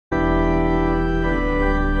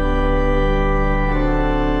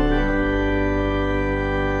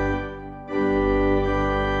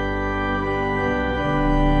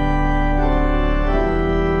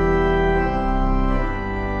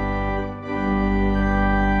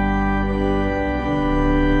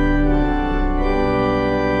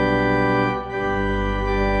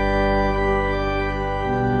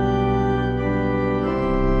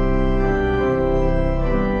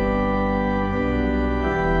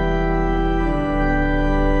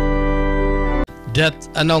Death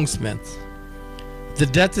announcement. The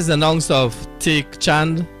death is announced of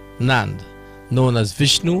Tekchand Nand, known as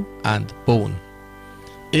Vishnu and Bone,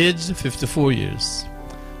 aged 54 years,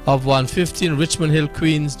 of 115 Richmond Hill,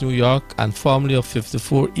 Queens, New York, and formerly of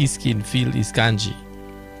 54 East Keenfield, East Ganges,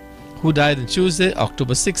 who died on Tuesday,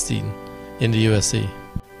 October 16, in the USA.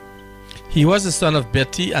 He was the son of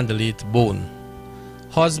Betty and the late Bone,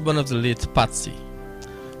 husband of the late Patsy,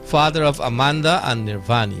 father of Amanda and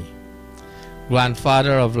Nirvani,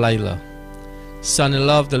 grandfather of Lila,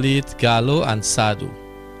 son-in-law of the late Gallo and Sadhu,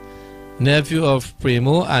 nephew of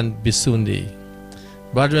Premo and Bisunde,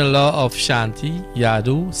 brother-in-law of Shanti,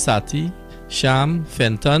 Yadu, Sati, Sham,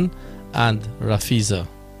 Fenton, and Rafiza,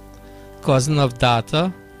 cousin of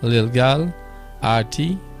Data, Lilgal,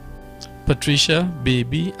 Arti, Patricia,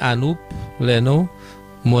 Baby, Anup, Leno,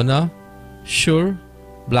 Mona, Shur,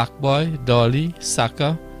 Black Boy, Dolly,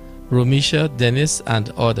 Saka, Romisha, Dennis,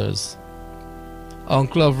 and others.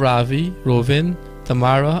 Uncle of Ravi, Rovin,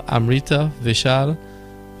 Tamara, Amrita, Vishal,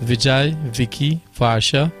 Vijay, Vicky,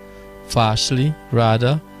 Varsha, Fashli,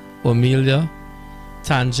 Radha, Omelia,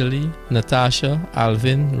 Tanjali, Natasha,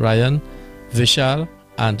 Alvin, Ryan, Vishal,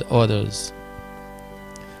 and others.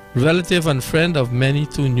 Relative and friend of many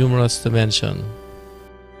too numerous to mention.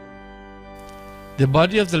 The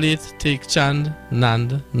body of the late Tekchand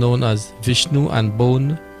Nand, known as Vishnu and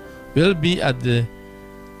Bone, will be at the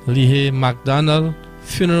Lehigh MacDonald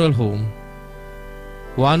Funeral Home,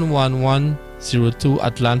 11102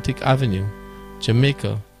 Atlantic Avenue,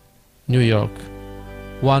 Jamaica, New York,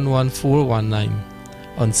 11419,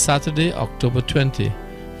 on Saturday, October 20,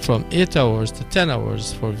 from 8 hours to 10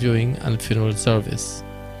 hours for viewing and funeral service.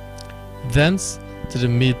 Thence to the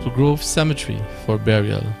Maple Grove Cemetery for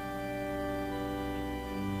burial.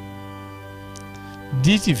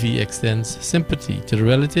 DTV extends sympathy to the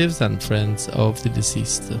relatives and friends of the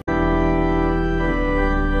deceased.